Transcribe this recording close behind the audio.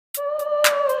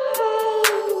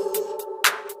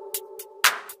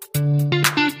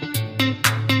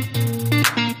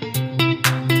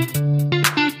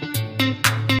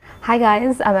Hi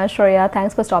guys, I'm AiShWaRyA.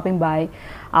 Thanks for stopping by.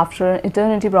 After an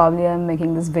eternity probably I'm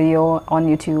making this video on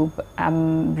YouTube.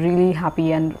 I'm really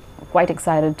happy and quite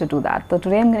excited to do that. So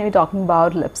today I'm going to be talking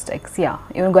about lipsticks. Yeah,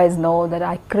 you guys know that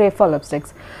I crave for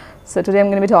lipsticks. So today I'm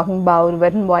going to be talking about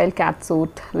Wet n Wild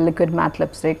Catsuit Liquid Matte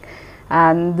Lipstick.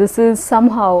 And this is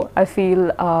somehow, I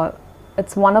feel,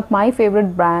 it's one of my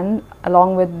favorite brand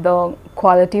along with the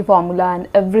quality formula and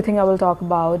everything I will talk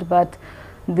about. But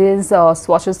this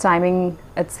swatches timing,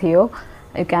 it's here.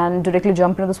 You can directly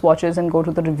jump into the swatches and go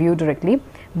to the review directly.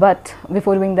 But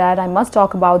before doing that, I must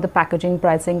talk about the packaging,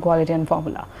 pricing, quality and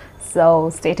formula. So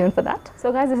stay tuned for that.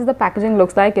 So guys, this is the packaging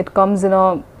looks like. It comes in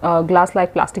a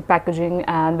glass-like plastic packaging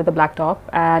and with a black top,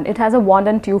 and it has a wand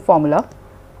and tube formula,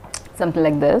 something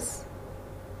like this.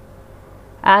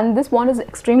 And this wand is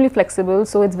extremely flexible,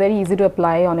 so it's very easy to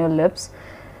apply on your lips.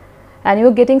 And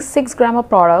you're getting 6 grams of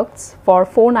products for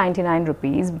 499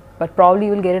 rupees, but probably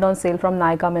you will get it on sale from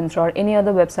Nykaa, Myntra or any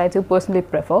other websites you personally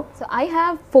prefer. So I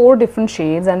have 4 different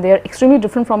shades and they are extremely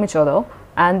different from each other,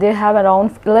 and they have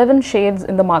around 11 shades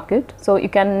in the market, so you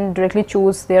can directly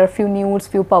choose. There are few nudes,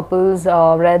 few purples,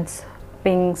 reds,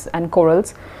 pinks and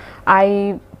corals.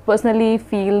 I personally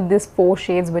feel these 4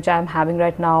 shades which I am having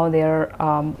right now, they're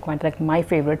quite like my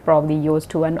favorite, probably yours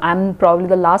too, and I'm probably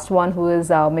the last one who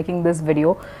is making this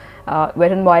video.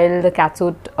 Wet n Wild, the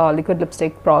Catsuit liquid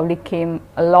lipstick probably came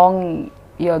a long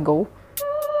year ago.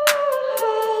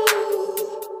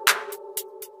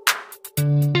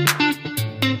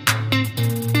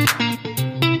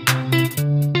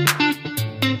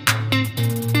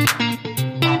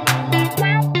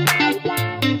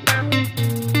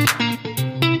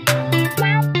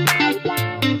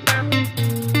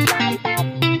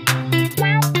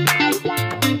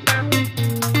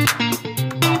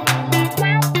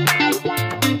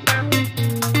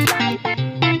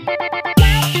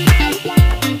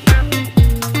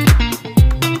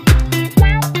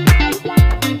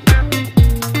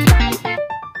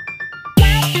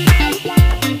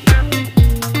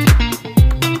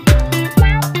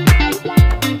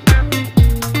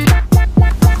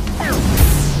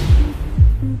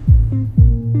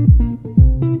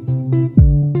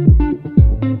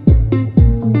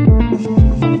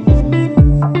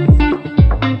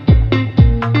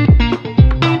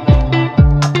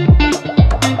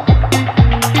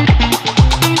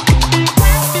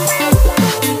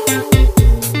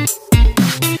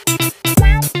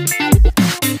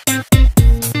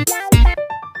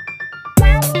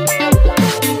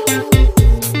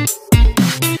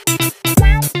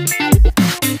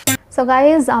 So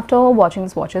guys, after watching the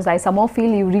swatches, I somehow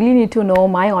feel you really need to know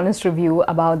my honest review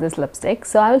about this lipstick.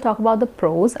 So I will talk about the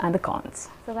pros and the cons.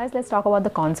 So guys, let's talk about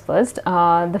the cons first.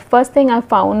 The first thing I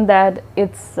found that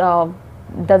it's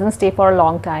doesn't stay for a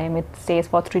long time. It stays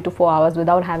for 3 to 4 hours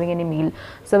without having any meal.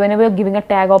 So whenever you're giving a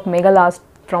tag of Megalast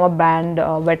from a brand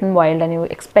Wet n Wild and you're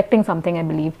expecting something, I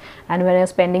believe, and when you're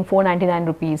spending 499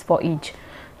 rupees for each,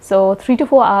 so 3 to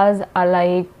 4 hours are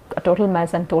like a total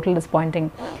mess and total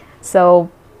disappointing. So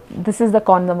this is the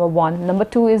con number 1. Number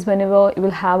 2 is whenever you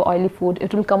will have oily food,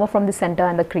 it will come up from the center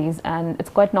and the crease, and it's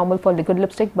quite normal for liquid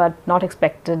lipstick but not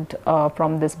expected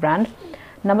from this brand.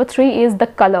 Number 3 is the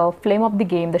color, flame of the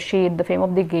game, the shade, the flame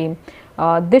of the game.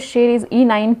 This shade is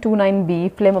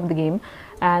E929B, flame of the game,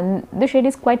 and this shade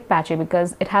is quite patchy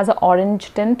because it has an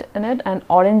orange tint in it, and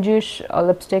orangish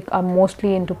lipstick are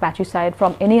mostly into patchy side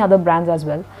from any other brands as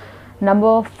well.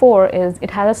 Number 4 is it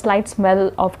has a slight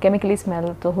smell of chemically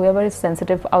smell, so whoever is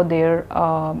sensitive out there,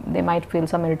 they might feel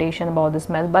some irritation about the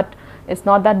smell, but it's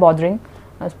not that bothering.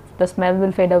 The smell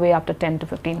will fade away after 10 to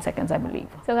 15 seconds, I believe.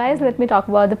 So guys, let me talk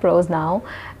about the pros now.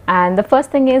 And the first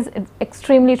thing is it's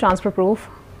extremely transfer proof.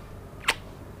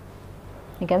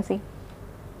 You can see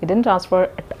it didn't transfer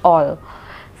at all.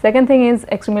 Second thing is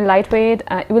extremely lightweight.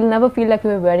 You will never feel like you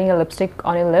are wearing a lipstick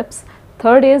on your lips.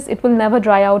 Third is it will never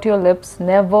dry out your lips,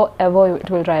 never ever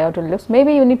it will dry out your lips.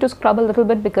 Maybe you need to scrub a little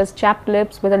bit because chapped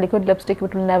lips with a liquid lipstick,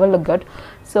 it will never look good.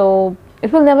 So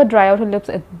it will never dry out your lips.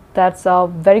 That's a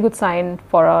very good sign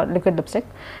for a liquid lipstick.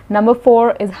 Number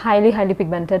 4 is highly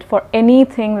pigmented. For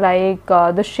anything like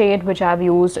the shade which I have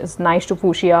used is Nice to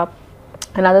Fuchsia.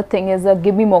 Another thing is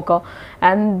Give Me Mocha,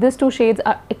 and these 2 shades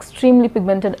are extremely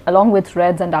pigmented along with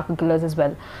reds and darker colors as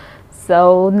well.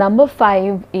 So number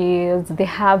 5 is they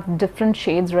have different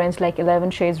shades range, like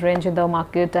 11 shades range in the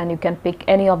market, and you can pick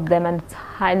any of them and it's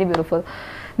highly beautiful.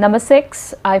 Number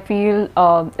 6, I feel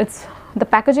the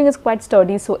packaging is quite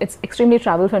sturdy, so it's extremely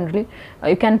travel friendly.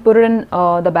 You can put it in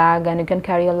the bag and you can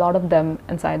carry a lot of them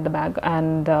inside the bag,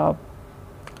 and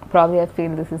probably I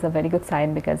feel this is a very good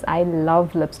sign, because I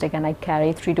love lipstick and I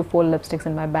carry 3 to 4 lipsticks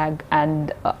in my bag,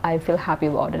 and I feel happy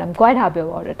about it. I'm quite happy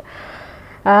about it.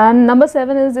 And number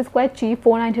 7 is, it's quite cheap,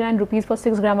 499 rupees for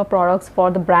 6 gram of products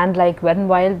for the brand like Wet n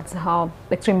Wild. It's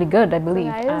extremely good, I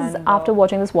believe. So guys, and after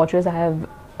watching the swatches, I have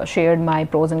shared my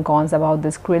pros and cons about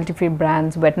this cruelty-free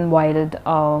brands Wet n Wild,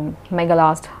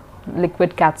 Megalast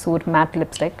liquid catsuit matte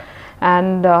lipstick,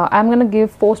 and I'm gonna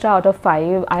give 4 star out of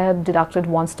 5. I have deducted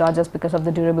 1 star just because of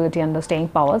the durability and the staying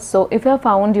power. So if you have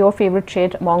found your favorite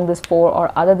shade among this 4,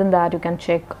 or other than that, you can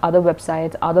check other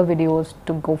websites, other videos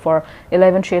to go for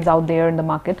 11 shades out there in the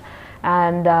market.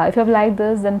 And if you have liked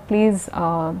this, then please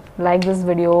like this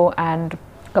video and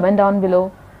comment down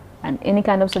below, and any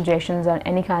kind of suggestions or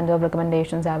any kind of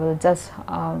recommendations, I will just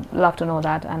love to know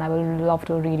that, and I will love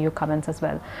to read your comments as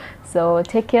well. So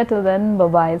take care till then. Bye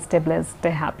bye, stay blessed, stay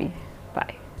happy,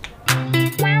 bye.